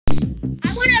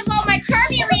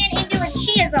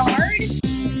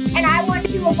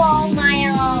evolve my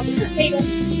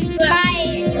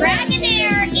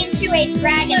Dragonair into a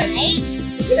Dragonite.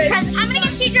 Because I'm gonna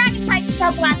get 2 dragon types to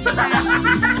help lots of guys.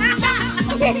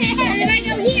 And then I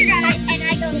go here, guys, and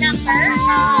I go number.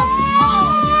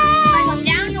 I go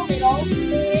down a little.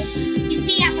 You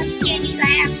see how much candies I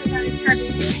have for the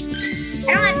turbulence.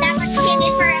 I don't have that much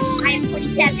candies for him. I have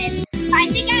 47. I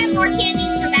think I have more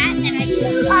candies for that than I do.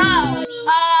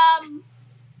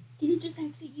 Did it just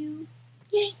exit you?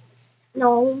 Yay.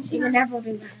 No, it would never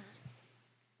do that.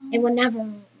 It would never.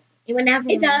 It would never.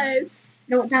 It does.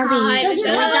 No, it doesn't. No, it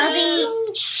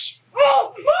doesn't. Shh.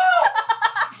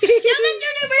 Show them to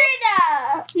the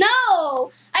Marina.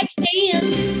 No, I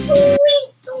can't.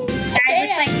 Guys,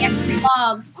 looks like you have to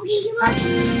vlog.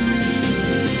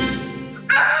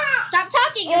 Stop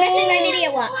talking. You're missing my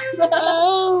video one.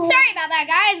 Sorry about that,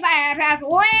 guys. But I have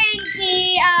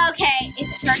Winky. Okay,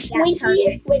 it's a turn.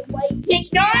 Winky. Wait.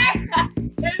 Ignore.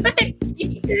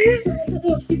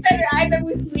 She said her eyes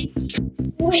was Winky.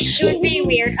 It would be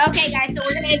weird. Okay, guys, so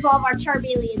we're gonna evolve our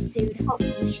Charmeleon soon,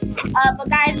 hopefully. But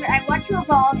guys, what I want to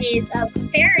evolve is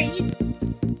Clefairies.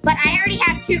 But I already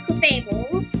have 2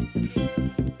 Clefables.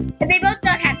 And they both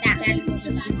don't have that many.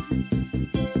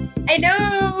 I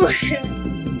know.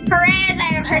 Perez, I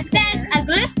have a Percent, a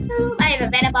Glithoom, I have a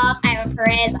Venomoth, I have a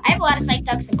Perez, I have a lot of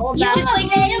Psyducks and Gold Buffs. Just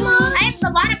like Venomoth? I have a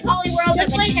lot of Poliwhirls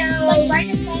and Mattel.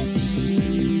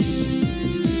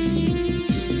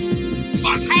 I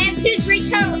have 2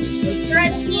 Drattios.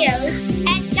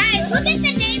 And guys, look at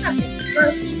the name of this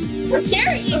protein.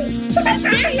 Darius.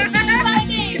 Darius, my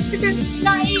name.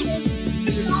 Not Aiden.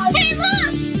 Hey,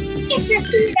 look! It's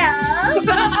Rapido.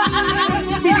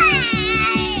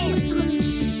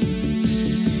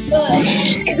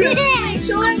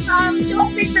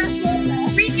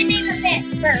 Read the name of this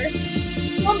first.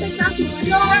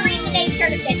 No, read the name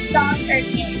first. It's Dog or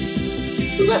Kid.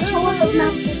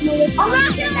 I'm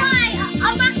not gonna lie. I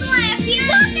feel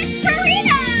like it's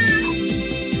Karina.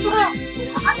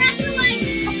 I'm not gonna lie.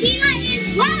 Athena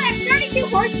is. Wow, I have 32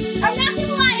 horses. I'm not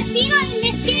gonna lie. Athena in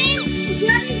this game is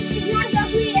not as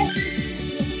ugly as.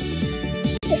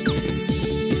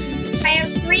 I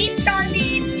have 3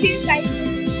 Starlies, 2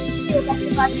 Scythers, 2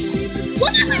 Electabuzz.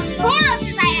 Look how much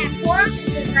Taurus I have. Taurus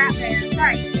is not rare.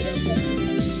 Sorry.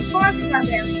 Taurus is not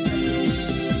rare.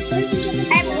 I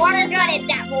have a water gun at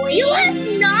that boy. You have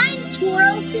 9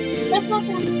 Tauroses? That's not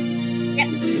that. Yep,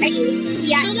 I do.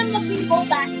 Yeah. Show them the people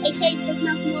back, aka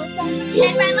Pokemon Melissa.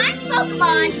 And my last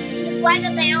Pokemon is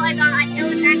Flagabelle. I got an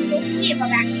actual 3 of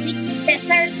them actually. The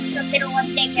third, the middle one,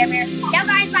 thing there. Now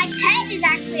guys, my pet is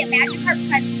actually a Magikarp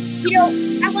because, you know,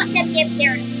 I want them to get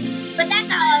there. But that's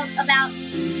about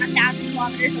 1,000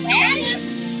 kilometers away.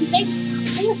 Okay,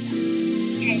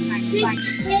 fine.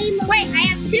 Wait, I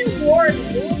have 2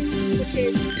 Wardles, which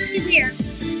is pretty weird.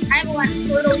 I have a lot of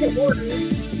Squirtles and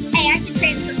Wardles. Hey, I should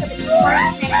transfer some of these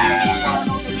Squirtles and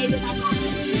Wardles and maybe my mom.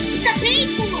 It's a big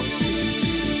one!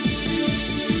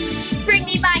 Bring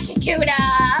me my Kakuna!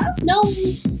 No!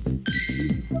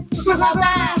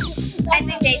 I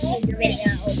think they've seen the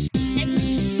video.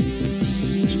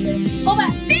 Go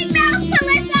back! Big Mouth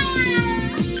Melissa!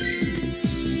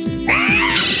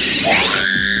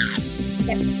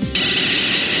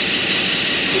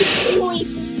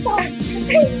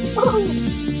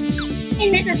 And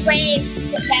this is way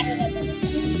better than this.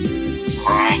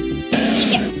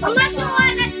 I'm not gonna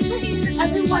lie, that's I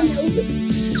just want to.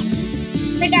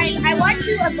 So guys, I want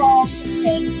to evolve some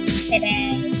things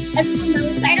today. I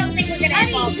don't think we're gonna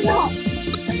evolve them.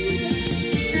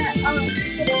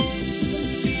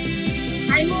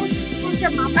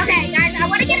 Okay, guys, I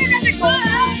want to get another goal.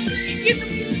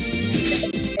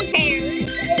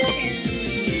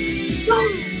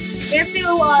 We have to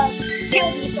kill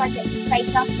these so I get these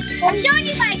fights up. I'm showing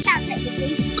you my account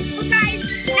technically. But guys,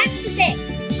 that's the thing.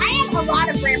 I have a lot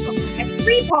of rare Pokemon. I have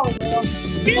 3 Poliwhirls,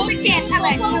 2 Machamp, how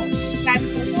about you?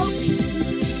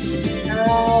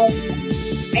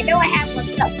 I know I have one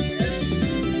somewhere.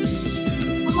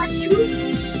 I'm like, shoot.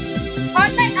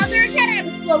 On my other account, I have a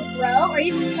Slowbro, or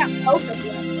even got Poker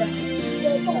Blow.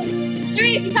 There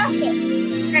he is, you passed it. I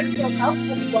have a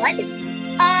Slowpoke. What?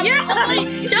 You're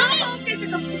ugly. Don't is a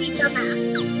complete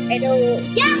dumbass. I know.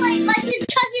 Yeah, like his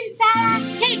cousin Sarah.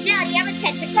 Hey, Dad, you have a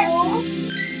tentacle?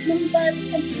 No, but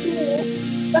it's cool.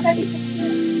 But I think it's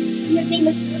cool. Your name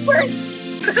is first.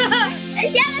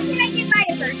 Yeah, that's what I did by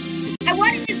it first. I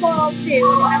want to evolve to a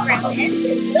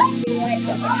Growlithe. I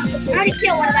already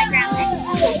killed one of my Growlithe.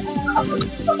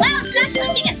 Wow, it's not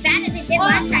touching as bad as it did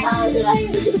last time.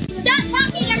 Stop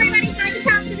talking, everybody, so I can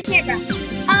talk to the camera.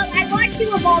 I want to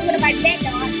evolve one of my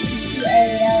Venomoths to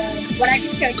what I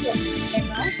just showed you on the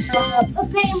camera. A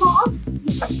Venomoth?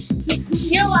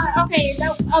 You know what? Okay,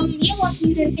 no, you know what?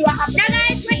 You didn't see what happened. Now,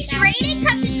 guys, when trading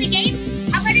comes into the game,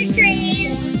 I'm gonna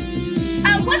trade.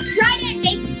 What's Friday and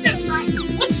Jacob's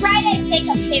favorite? What's Friday and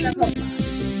Jacob's favorite Pokemon?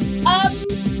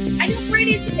 I know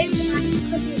Friday's is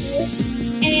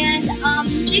cookie, and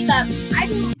Jacob's.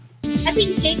 I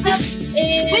think Jacob's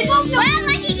is. Well,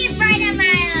 let me give Friday my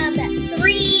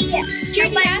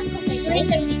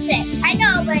 376. I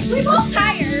know, but We both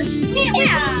higher.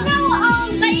 yeah. No,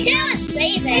 But still, it's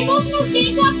we amazing. both know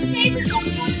Jacob's favorite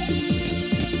Pokemon.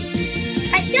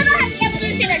 I still don't have the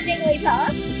evolution of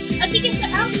Jigglypuff. I think it's. I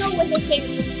don't know what his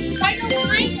favorite is. I know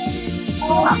mine is.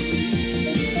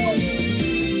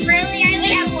 Really, I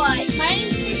only have one. Mine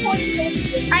is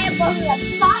 346. I have both of them.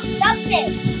 Stop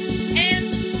jumping. And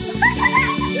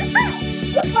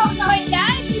my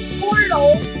dad is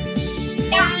Squirtle.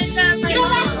 And You know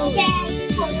that's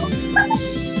Daddy's Squirtle.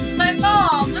 my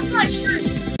mom, I'm not sure.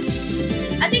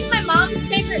 I think my mom's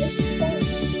favorite is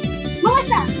Squirtle.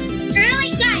 Melissa,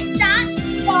 really, guys, stop.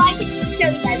 So I can show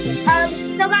you guys this.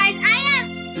 So guys, I have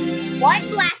one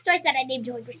Blastoise that I named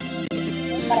Joy Christine.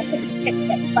 But I couldn't pick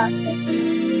that spot.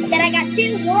 Then I got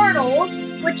two Wardles,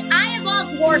 which I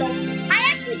evolved Wardle. I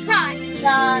actually caught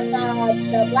the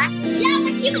Blastoise. Yeah,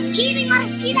 but she was cheating on a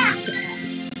cheetah.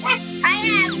 Yes, I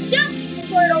have just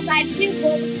Wardles. I have two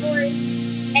Bulbasaurs.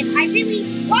 And I really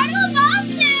want to evolve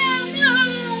them. No.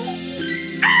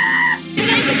 Ah! You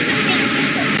guys look really big.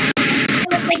 It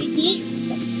looks like a geek.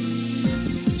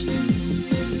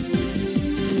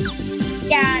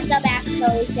 Yeah, dumbass is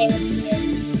always saying what you do.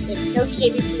 No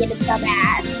behavior to get a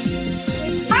dumbass.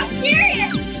 I'm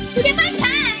serious! Look at my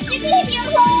pet! Give me a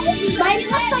hole! Mine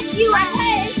looks like you. My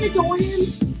pet is the Dorian.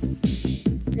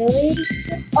 Really?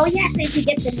 Oh yeah, so you can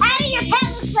get them. How do your pet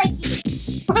looks like you?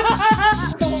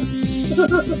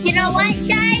 You know what,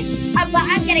 guys? I'm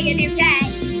gonna get a new pet.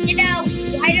 You know,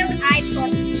 why don't I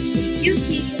put the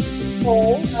YouTube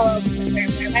hole of where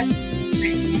am I?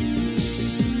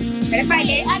 Better find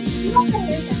it. I mean, you have the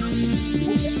hair down.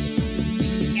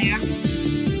 Yeah.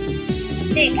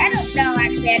 I don't know,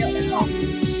 actually, I don't know.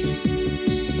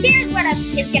 Here's what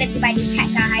it's gonna be my new pet,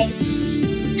 guys.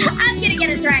 I'm gonna get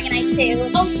a Dragonite too.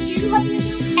 Oh, you have your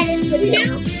And it's the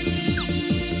new.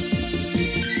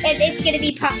 And it's gonna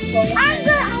be possible. I'm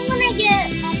gonna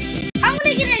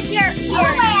get a deer.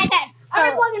 Oh my iPad.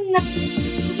 I'm plugging enough.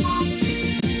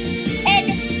 And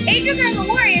Angel Girl the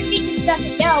Warrior, she just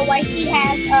doesn't know why she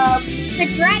has the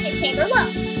Dragon Tamer. Look,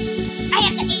 I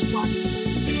have the 8 one.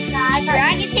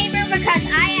 Dragon Tamer because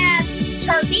I have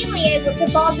Charmeleon, which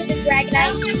evolves into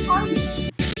Dragonite.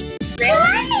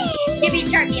 Really? Give me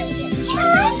Charmeleon.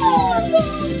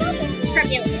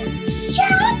 Charmeleon.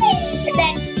 And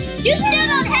then you still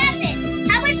don't have it.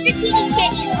 How much Dratini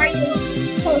candies are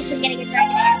you close to getting a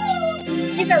Dragonite?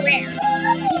 These are rare.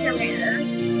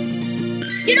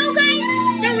 You know, guys,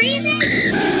 the reason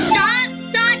stop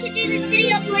can do this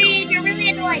video, please. You're really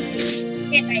annoying.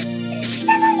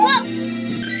 Look.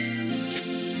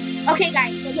 Okay,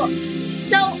 guys, so look.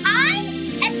 So I,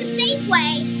 at the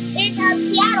Safeway in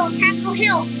Seattle, Capitol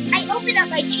Hill, I opened up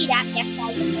my cheat app. Yes, I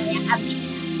really have a cheat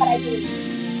app, but I do.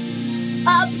 I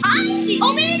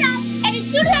opened it up, and as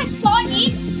soon as I spawned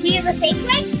in near the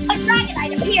Safeway, a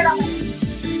Dragonite appeared on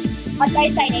my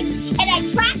sighting, and I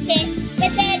tracked it,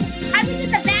 and then I was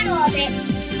in the battle of it,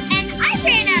 and I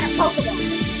ran out of Pokemon.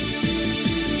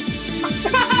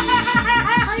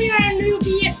 You're a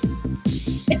newbie.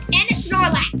 It's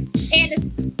Snorlax,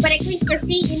 but at least they're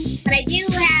Season, but I do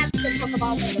have some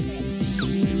Pokeballs over there.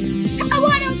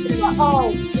 What else do I? Oh,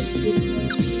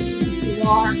 you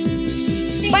are.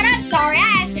 But I'm sorry, I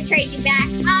have to trade you back.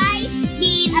 I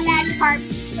need a magic card.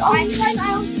 So I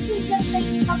also suggest that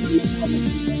you cover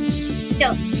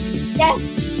don't. Yes,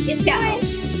 It's don't.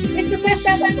 it's the best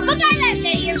I've ever. But guys, that's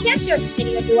it. You can't do this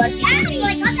video if you want. Actually,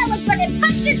 like, on that one,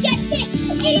 punches get fish.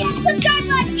 And subscribe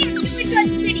button if you enjoyed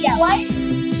this video. What?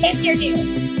 If you're new.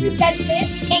 That's it.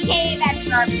 AKA Magic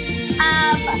Card.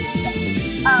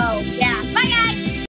 Oh, yeah. Bye, guys.